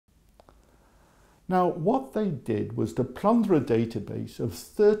Now, what they did was to plunder a database of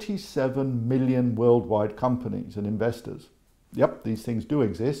 37 million worldwide companies and investors. Yep, these things do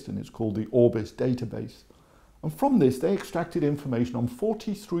exist, and it's called the Orbis database. And from this, they extracted information on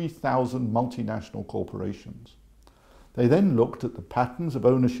 43,000 multinational corporations. They then looked at the patterns of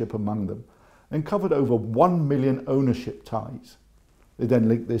ownership among them and covered over 1 million ownership ties. They then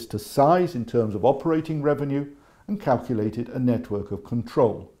linked this to size in terms of operating revenue and calculated a network of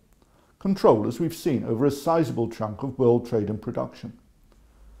control. Control, as we've seen, over a sizable chunk of world trade and production.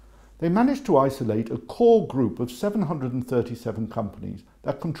 They managed to isolate a core group of 737 companies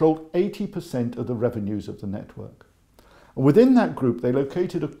that controlled 80% of the revenues of the network. And within that group, they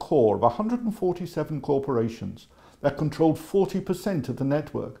located a core of 147 corporations that controlled 40% of the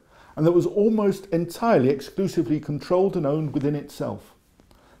network, and that was almost entirely exclusively controlled and owned within itself.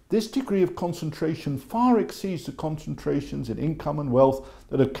 This degree of concentration far exceeds the concentrations in income and wealth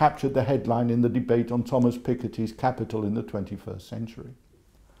that have captured the headline in the debate on Thomas Piketty's capital in the 21st century.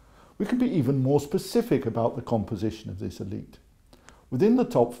 We can be even more specific about the composition of this elite. Within the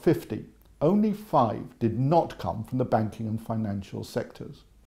top 50, only 5 did not come from the banking and financial sectors.